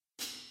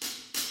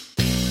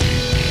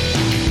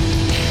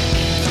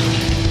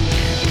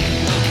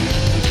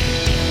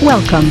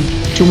Welcome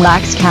to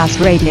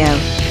WaxCast Radio,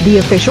 the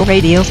official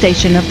radio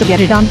station of the Get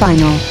It On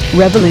Vinyl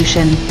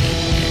revolution.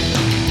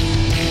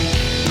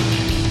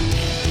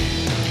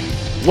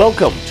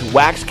 Welcome to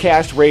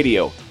WaxCast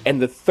Radio and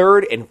the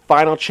third and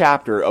final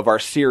chapter of our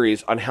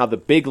series on how the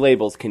big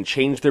labels can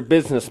change their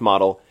business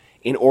model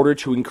in order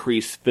to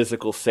increase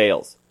physical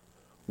sales.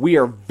 We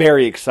are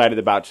very excited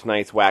about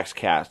tonight's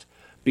WaxCast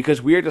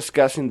because we are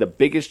discussing the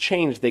biggest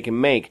change they can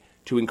make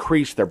to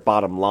increase their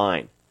bottom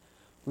line.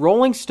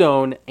 Rolling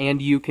Stone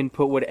and you can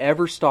put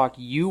whatever stock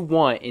you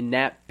want in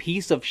that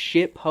piece of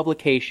shit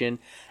publication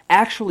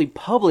actually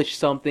published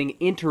something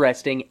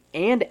interesting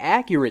and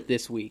accurate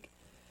this week.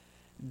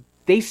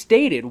 They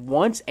stated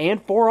once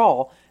and for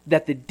all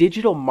that the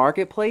digital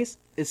marketplace,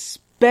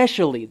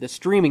 especially the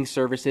streaming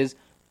services,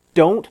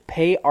 don't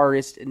pay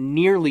artists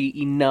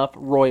nearly enough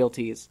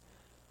royalties.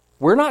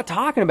 We're not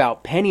talking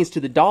about pennies to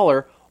the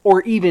dollar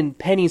or even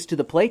pennies to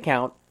the play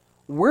count.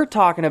 We're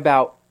talking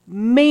about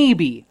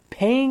maybe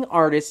paying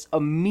artists a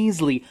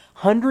measly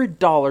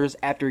 $100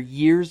 after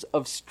years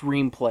of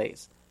stream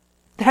plays.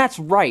 That's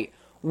right,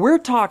 we're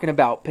talking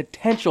about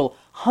potential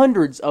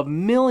hundreds of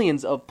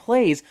millions of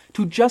plays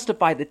to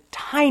justify the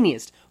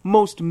tiniest,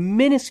 most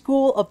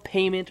minuscule of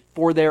payment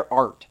for their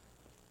art.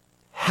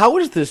 How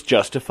is this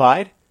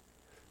justified?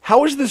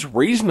 How is this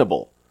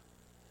reasonable?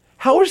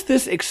 How is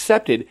this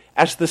accepted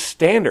as the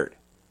standard?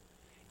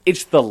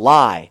 It's the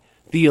lie,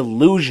 the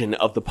illusion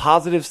of the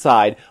positive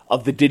side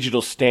of the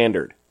digital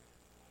standard.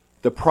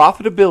 The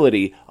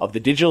profitability of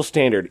the digital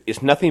standard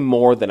is nothing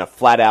more than a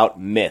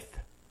flat-out myth.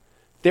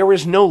 There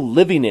is no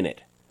living in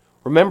it.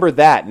 Remember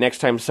that next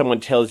time someone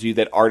tells you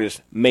that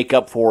artists make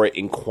up for it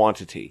in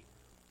quantity.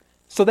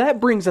 So that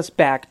brings us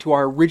back to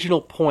our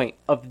original point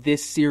of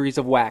this series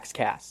of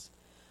WaxCasts.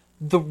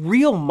 The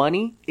real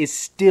money is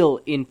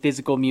still in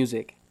physical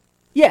music.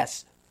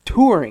 Yes,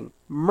 touring,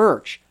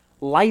 merch,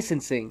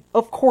 licensing,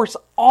 of course,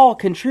 all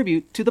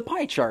contribute to the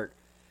pie chart.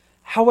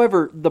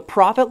 However, the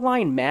profit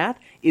line math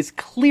is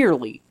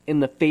clearly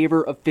in the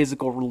favor of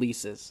physical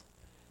releases.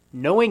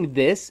 Knowing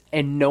this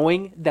and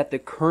knowing that the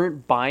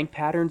current buying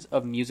patterns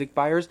of music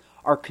buyers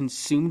are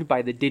consumed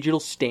by the digital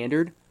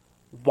standard,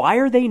 why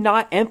are they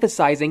not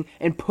emphasizing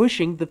and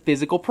pushing the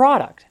physical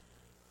product?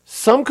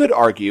 Some could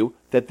argue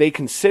that they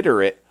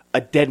consider it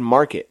a dead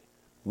market.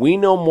 We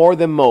know more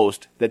than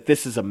most that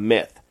this is a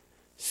myth.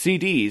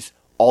 CDs,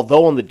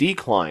 although on the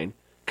decline,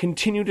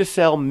 continue to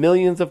sell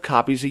millions of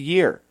copies a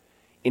year.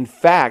 In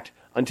fact,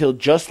 until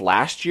just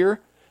last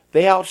year,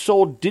 they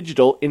outsold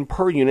digital in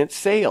per-unit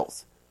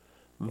sales.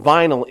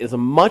 Vinyl is a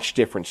much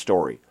different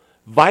story.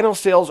 Vinyl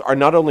sales are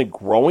not only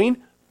growing,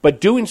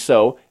 but doing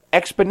so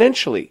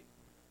exponentially.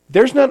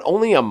 There's not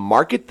only a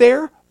market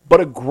there, but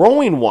a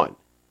growing one.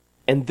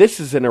 And this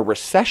is in a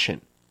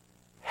recession.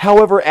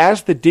 However,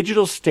 as the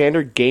digital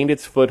standard gained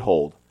its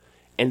foothold,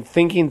 and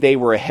thinking they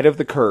were ahead of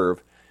the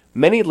curve,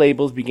 many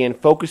labels began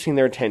focusing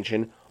their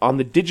attention on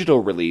the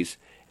digital release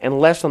and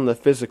less on the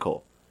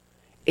physical.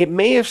 It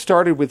may have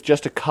started with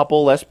just a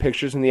couple less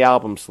pictures in the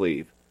album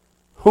sleeve.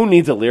 Who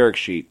needs a lyric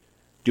sheet?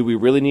 Do we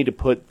really need to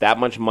put that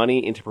much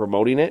money into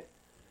promoting it?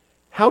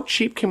 How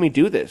cheap can we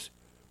do this?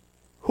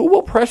 Who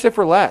will press it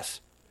for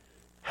less?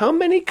 How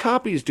many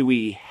copies do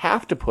we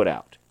have to put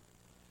out?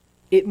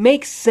 It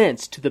makes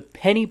sense to the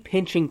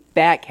penny-pinching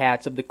fat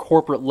cats of the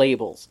corporate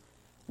labels.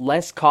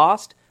 Less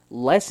cost,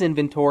 less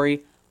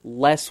inventory,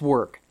 less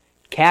work.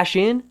 Cash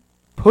in,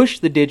 push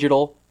the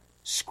digital,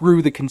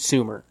 screw the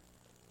consumer.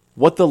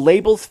 What the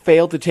labels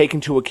fail to take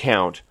into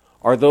account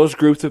are those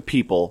groups of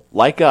people,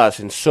 like us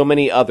and so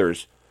many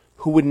others,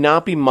 who would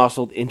not be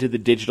muscled into the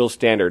digital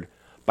standard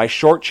by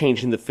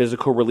shortchanging the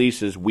physical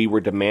releases we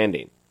were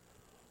demanding.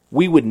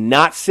 We would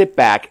not sit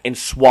back and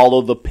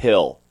swallow the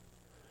pill.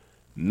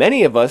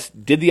 Many of us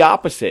did the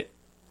opposite.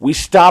 We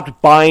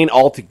stopped buying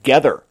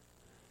altogether.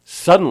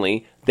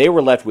 Suddenly, they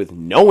were left with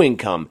no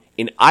income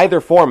in either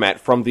format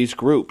from these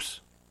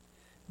groups.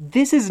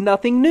 This is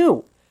nothing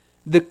new.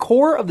 The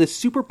core of the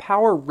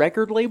superpower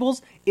record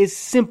labels is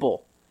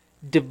simple.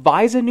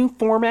 Devise a new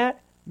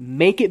format,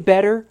 make it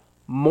better,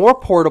 more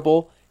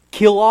portable,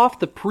 kill off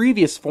the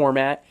previous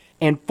format,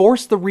 and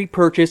force the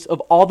repurchase of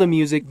all the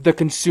music the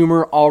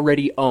consumer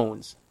already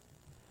owns.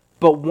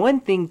 But one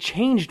thing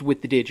changed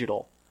with the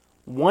digital.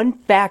 One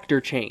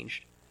factor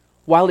changed.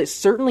 While it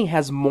certainly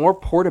has more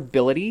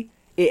portability,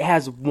 it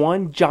has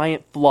one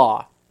giant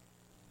flaw.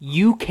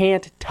 You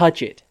can't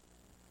touch it.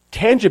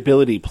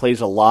 Tangibility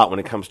plays a lot when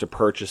it comes to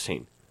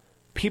purchasing.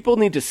 People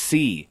need to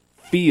see,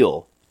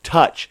 feel,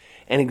 touch,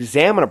 and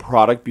examine a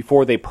product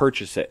before they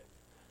purchase it.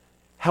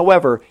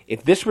 However,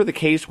 if this were the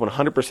case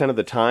 100% of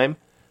the time,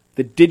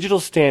 the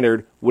digital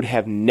standard would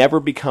have never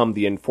become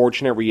the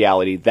unfortunate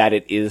reality that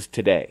it is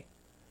today.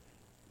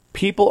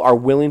 People are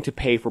willing to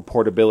pay for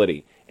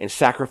portability and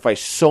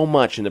sacrifice so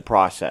much in the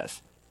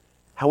process.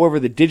 However,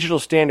 the digital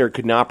standard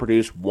could not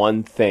produce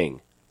one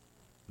thing: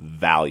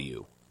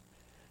 value.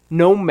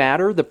 No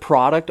matter the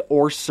product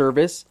or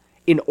service,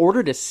 in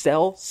order to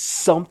sell,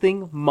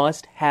 something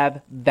must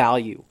have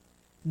value.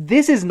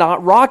 This is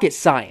not rocket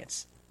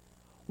science.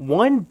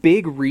 One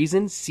big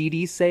reason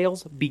CD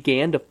sales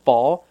began to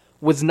fall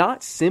was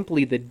not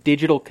simply the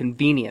digital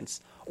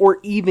convenience or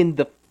even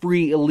the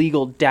free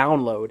illegal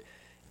download.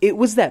 It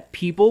was that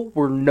people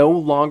were no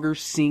longer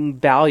seeing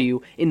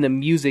value in the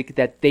music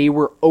that they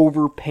were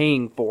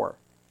overpaying for.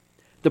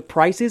 The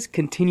prices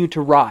continued to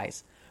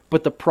rise,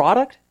 but the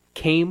product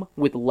came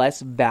with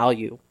less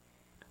value.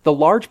 The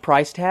large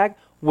price tag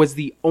was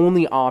the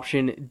only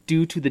option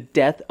due to the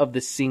death of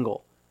the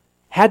single.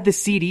 Had the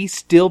CD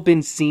still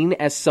been seen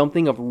as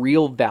something of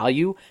real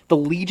value, the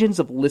legions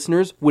of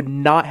listeners would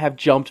not have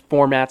jumped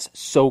formats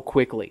so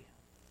quickly.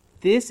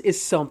 This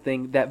is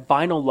something that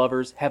vinyl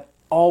lovers have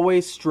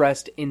always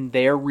stressed in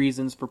their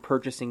reasons for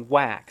purchasing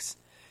wax.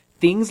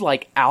 Things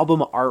like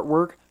album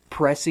artwork,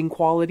 pressing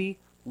quality,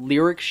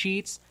 lyric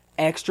sheets,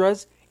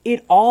 extras,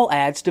 it all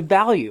adds to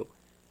value.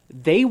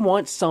 They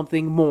want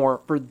something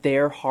more for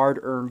their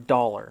hard-earned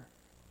dollar.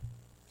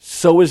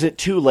 So is it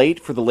too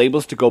late for the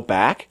labels to go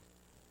back?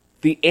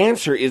 The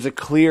answer is a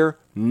clear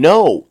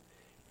no.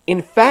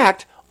 In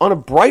fact, on a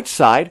bright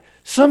side,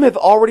 some have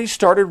already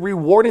started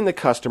rewarding the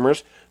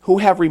customers who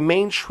have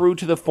remained true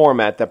to the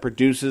format that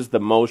produces the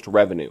most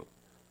revenue.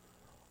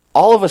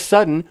 All of a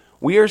sudden,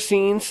 we are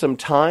seeing some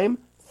time,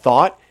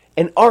 thought,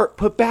 and art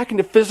put back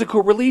into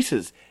physical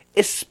releases,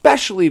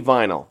 especially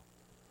vinyl.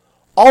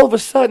 All of a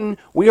sudden,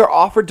 we are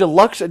offered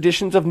deluxe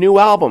editions of new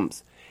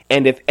albums.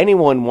 And if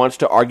anyone wants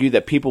to argue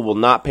that people will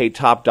not pay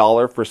top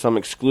dollar for some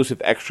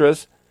exclusive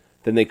extras,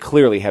 then they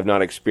clearly have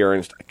not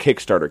experienced a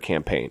Kickstarter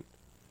campaign.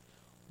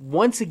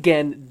 Once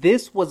again,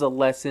 this was a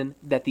lesson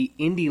that the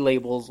indie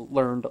labels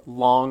learned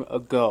long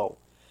ago.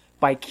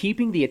 By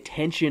keeping the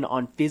attention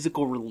on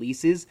physical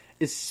releases,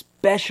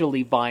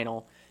 especially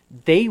vinyl,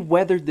 they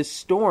weathered the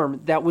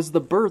storm that was the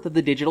birth of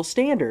the digital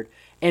standard,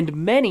 and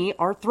many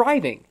are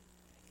thriving.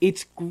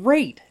 It's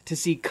great to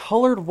see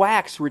colored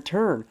wax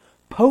return,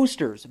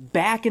 posters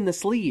back in the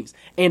sleeves,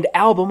 and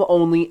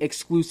album-only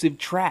exclusive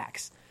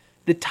tracks.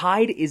 The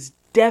tide is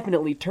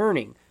definitely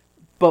turning,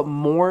 but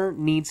more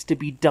needs to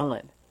be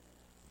done.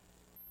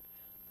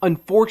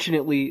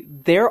 Unfortunately,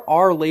 there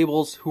are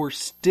labels who are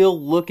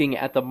still looking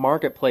at the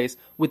marketplace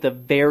with a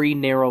very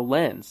narrow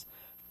lens,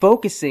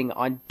 focusing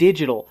on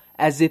digital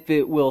as if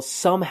it will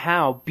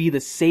somehow be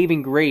the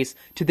saving grace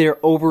to their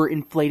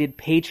overinflated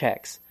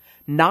paychecks,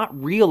 not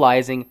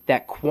realizing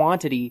that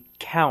quantity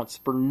counts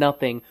for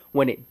nothing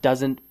when it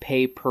doesn't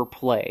pay per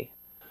play.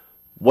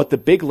 What the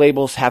big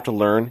labels have to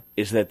learn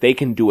is that they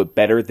can do it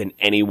better than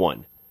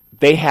anyone.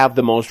 They have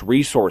the most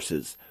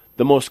resources,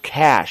 the most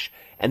cash,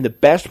 and the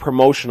best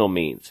promotional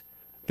means.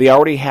 They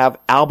already have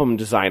album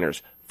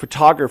designers,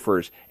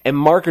 photographers, and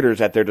marketers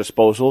at their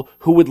disposal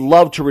who would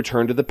love to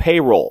return to the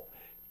payroll.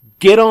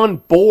 Get on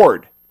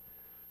board!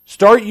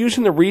 Start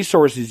using the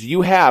resources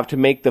you have to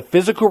make the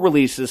physical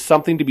releases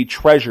something to be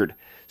treasured,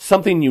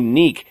 something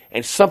unique,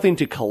 and something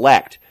to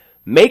collect.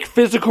 Make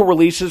physical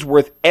releases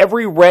worth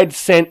every red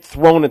cent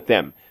thrown at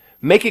them.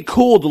 Make it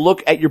cool to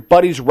look at your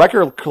buddy's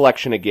record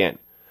collection again.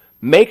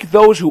 Make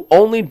those who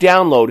only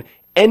download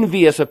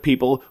envious of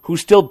people who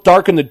still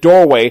darken the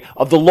doorway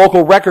of the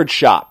local record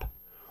shop.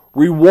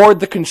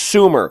 Reward the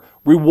consumer.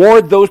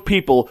 Reward those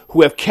people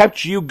who have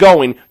kept you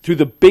going through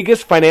the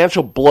biggest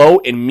financial blow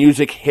in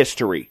music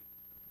history.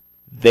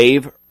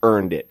 They've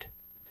earned it.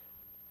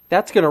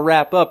 That's going to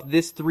wrap up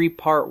this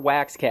 3-part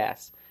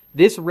WaxCast.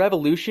 This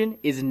revolution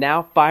is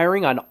now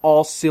firing on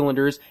all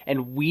cylinders,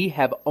 and we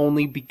have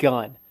only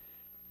begun.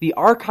 The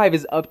archive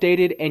is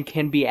updated and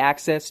can be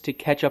accessed to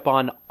catch up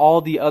on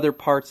all the other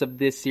parts of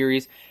this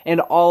series and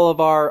all of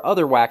our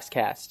other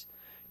WaxCasts.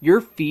 Your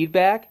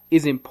feedback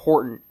is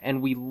important,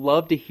 and we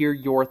love to hear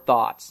your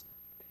thoughts.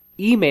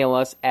 Email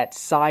us at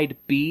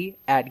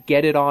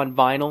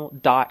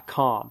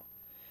sideb@getitonvinyl.com.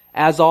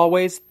 As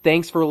always,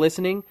 thanks for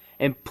listening,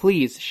 and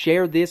please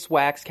share this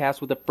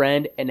WaxCast with a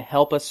friend and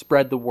help us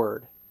spread the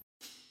word.